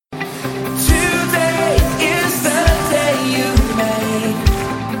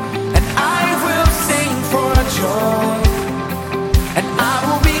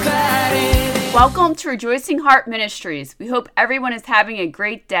Welcome to Rejoicing Heart Ministries. We hope everyone is having a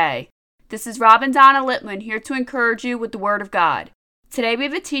great day. This is Rob and Donna Littman here to encourage you with the Word of God. Today we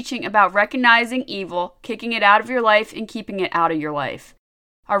have a teaching about recognizing evil, kicking it out of your life, and keeping it out of your life.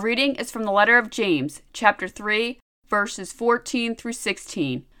 Our reading is from the letter of James, chapter 3, verses 14 through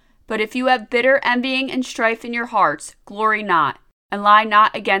 16. But if you have bitter envying and strife in your hearts, glory not, and lie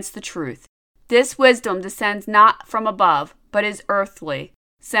not against the truth. This wisdom descends not from above, but is earthly,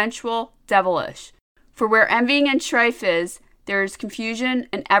 sensual, devilish. For where envying and strife is, there is confusion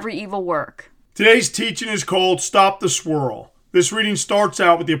and every evil work. Today's teaching is called Stop the Swirl. This reading starts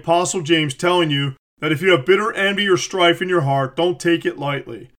out with the Apostle James telling you that if you have bitter envy or strife in your heart, don't take it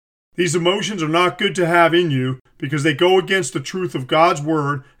lightly. These emotions are not good to have in you because they go against the truth of God's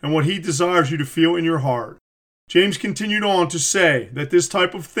Word and what He desires you to feel in your heart. James continued on to say that this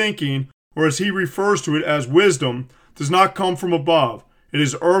type of thinking, or as he refers to it as wisdom, does not come from above. It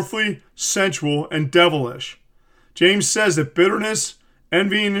is earthly, sensual, and devilish. James says that bitterness,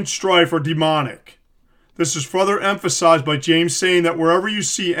 envying, and strife are demonic. This is further emphasized by James saying that wherever you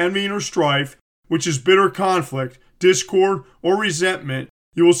see envying or strife, which is bitter conflict, discord, or resentment,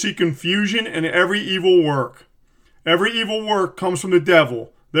 you will see confusion and every evil work. Every evil work comes from the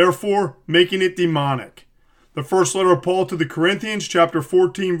devil, therefore making it demonic. The first letter of Paul to the Corinthians, chapter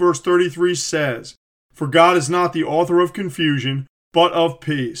 14, verse 33 says, "For God is not the author of confusion, but of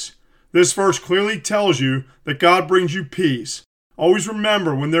peace." This verse clearly tells you that God brings you peace. Always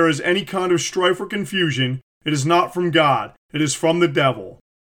remember, when there is any kind of strife or confusion, it is not from God, it is from the devil.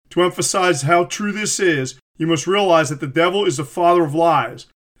 To emphasize how true this is, you must realize that the devil is the father of lies,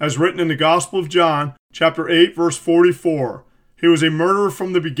 as written in the Gospel of John, chapter 8, verse 44. He was a murderer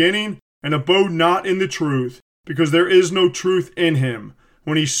from the beginning, and abode not in the truth, because there is no truth in him.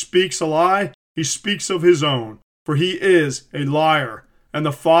 When he speaks a lie, he speaks of his own, for he is a liar, and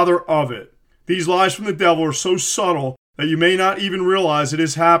the father of it. These lies from the devil are so subtle that you may not even realize it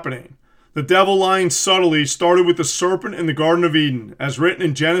is happening. The devil lying subtly started with the serpent in the Garden of Eden, as written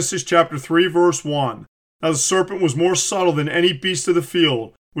in Genesis chapter 3, verse 1. Now the serpent was more subtle than any beast of the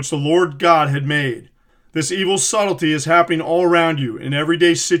field, which the Lord God had made. This evil subtlety is happening all around you in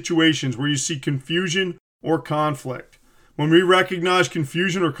everyday situations where you see confusion or conflict. When we recognize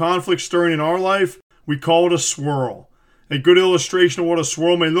confusion or conflict stirring in our life, we call it a swirl. A good illustration of what a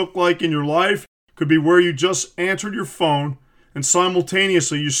swirl may look like in your life could be where you just answered your phone and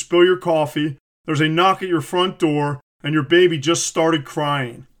simultaneously you spill your coffee, there's a knock at your front door, and your baby just started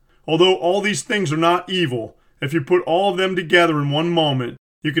crying. Although all these things are not evil, if you put all of them together in one moment,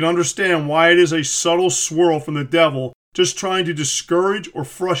 you can understand why it is a subtle swirl from the devil just trying to discourage or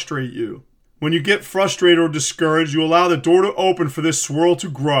frustrate you. When you get frustrated or discouraged, you allow the door to open for this swirl to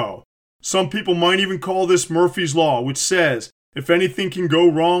grow. Some people might even call this Murphy's Law, which says, if anything can go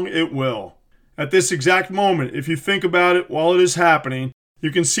wrong, it will. At this exact moment, if you think about it while it is happening,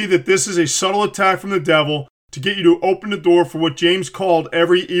 you can see that this is a subtle attack from the devil to get you to open the door for what James called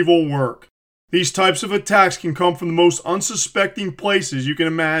every evil work. These types of attacks can come from the most unsuspecting places you can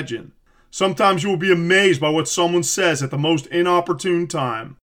imagine. Sometimes you will be amazed by what someone says at the most inopportune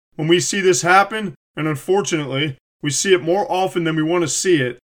time. When we see this happen, and unfortunately, we see it more often than we want to see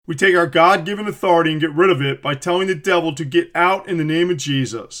it, we take our God-given authority and get rid of it by telling the devil to get out in the name of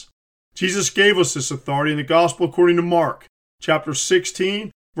Jesus. Jesus gave us this authority in the Gospel according to Mark, chapter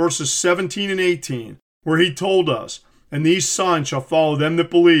 16, verses 17 and 18, where he told us, "And these signs shall follow them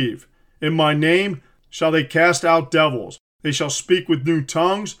that believe. In my name shall they cast out devils. They shall speak with new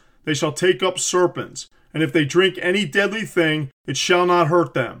tongues. They shall take up serpents. And if they drink any deadly thing, it shall not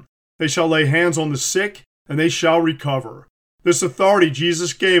hurt them. They shall lay hands on the sick, and they shall recover." This authority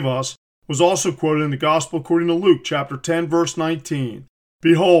Jesus gave us was also quoted in the Gospel according to Luke, chapter 10, verse 19.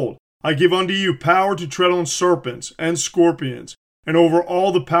 "Behold, I give unto you power to tread on serpents and scorpions, and over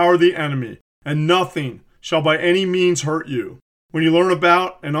all the power of the enemy, and nothing shall by any means hurt you." When you learn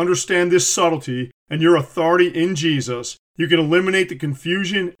about and understand this subtlety and your authority in Jesus, you can eliminate the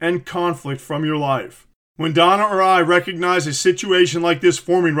confusion and conflict from your life. When Donna or I recognize a situation like this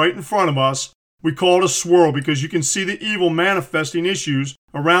forming right in front of us, we call it a swirl because you can see the evil manifesting issues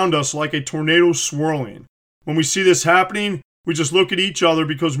around us like a tornado swirling. When we see this happening, we just look at each other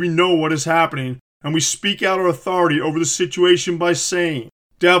because we know what is happening, and we speak out our authority over the situation by saying,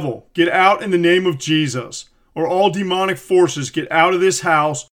 "Devil, get out in the name of Jesus," or "all demonic forces get out of this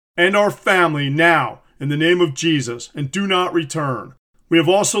house and our family now in the name of Jesus, and do not return." We have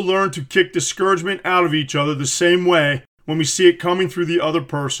also learned to kick discouragement out of each other the same way when we see it coming through the other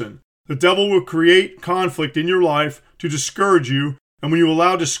person. The devil will create conflict in your life to discourage you, and when you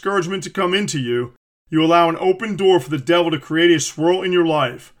allow discouragement to come into you, you allow an open door for the devil to create a swirl in your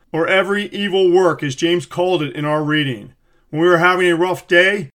life. or every evil work, as James called it in our reading. When we are having a rough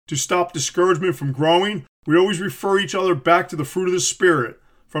day, to stop discouragement from growing, we always refer each other back to the fruit of the Spirit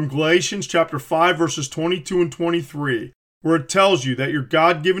from Galatians chapter 5 verses 22 and 23, where it tells you that your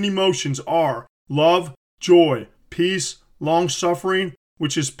God-given emotions are love, joy, peace, long-suffering,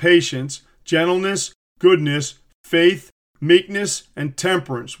 which is patience, gentleness, goodness, faith, meekness, and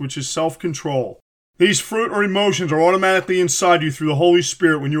temperance, which is self-control. These fruit or emotions are automatically inside you through the Holy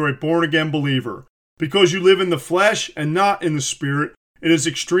Spirit when you are a born-again believer. Because you live in the flesh and not in the Spirit, it is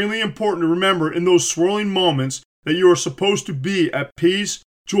extremely important to remember in those swirling moments that you are supposed to be at peace,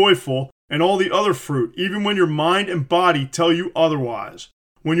 joyful, and all the other fruit, even when your mind and body tell you otherwise.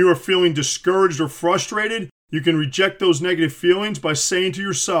 When you are feeling discouraged or frustrated, you can reject those negative feelings by saying to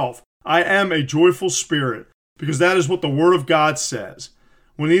yourself, I am a joyful spirit, because that is what the Word of God says.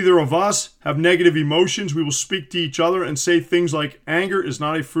 When either of us have negative emotions, we will speak to each other and say things like, anger is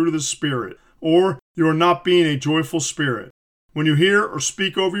not a fruit of the Spirit, or you are not being a joyful spirit. When you hear or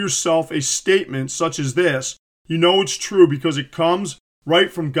speak over yourself a statement such as this, you know it's true because it comes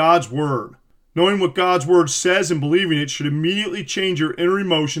right from God's Word. Knowing what God's Word says and believing it should immediately change your inner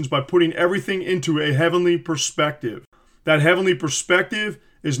emotions by putting everything into a heavenly perspective. That heavenly perspective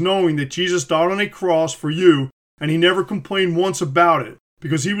is knowing that Jesus died on a cross for you, and he never complained once about it,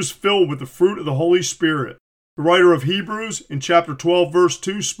 because he was filled with the fruit of the Holy Spirit. The writer of Hebrews, in chapter 12, verse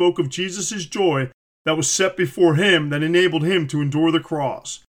 2, spoke of Jesus' joy that was set before him that enabled him to endure the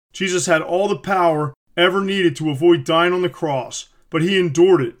cross. Jesus had all the power ever needed to avoid dying on the cross, but he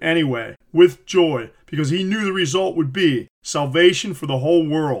endured it anyway, with joy, because he knew the result would be salvation for the whole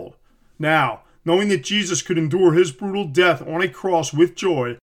world. Now, knowing that Jesus could endure his brutal death on a cross with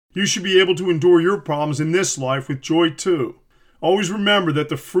joy, you should be able to endure your problems in this life with joy too. Always remember that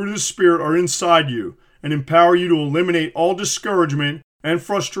the fruit of the Spirit are inside you and empower you to eliminate all discouragement and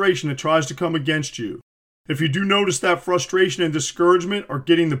frustration that tries to come against you. If you do notice that frustration and discouragement are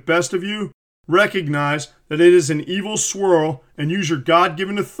getting the best of you, recognize that it is an evil swirl and use your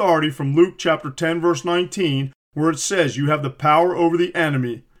God-given authority from Luke chapter 10 verse 19, where it says you have the power over the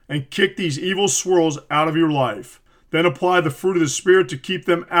enemy, and kick these evil swirls out of your life. Then apply the fruit of the Spirit to keep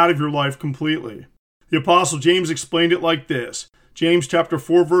them out of your life completely. The Apostle James explained it like this. James chapter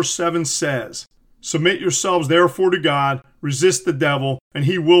 4 verse 7 says, Submit yourselves therefore to God, resist the devil, and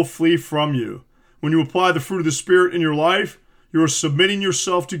he will flee from you. When you apply the fruit of the Spirit in your life, you are submitting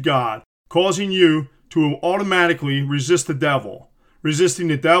yourself to God, causing you to automatically resist the devil. Resisting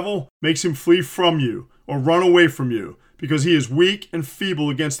the devil makes him flee from you or run away from you, because he is weak and feeble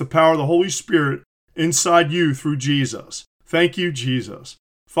against the power of the Holy Spirit inside you through Jesus. Thank you, Jesus.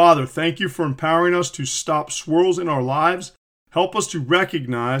 Father, thank you for empowering us to stop swirls in our lives. Help us to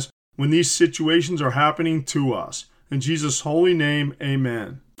recognize when these situations are happening to us. In Jesus' holy name,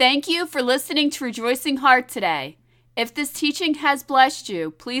 amen. Thank you for listening to Rejoicing Heart today. If this teaching has blessed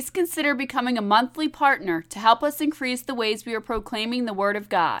you, please consider becoming a monthly partner to help us increase the ways we are proclaiming the Word of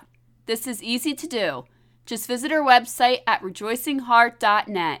God. This is easy to do. Just visit our website at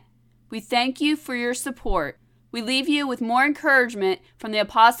rejoicingheart.net. We thank you for your support. We leave you with more encouragement from the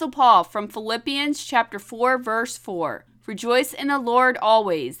Apostle Paul from Philippians chapter 4, verse 4. Rejoice in the Lord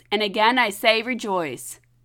always, and again I say rejoice.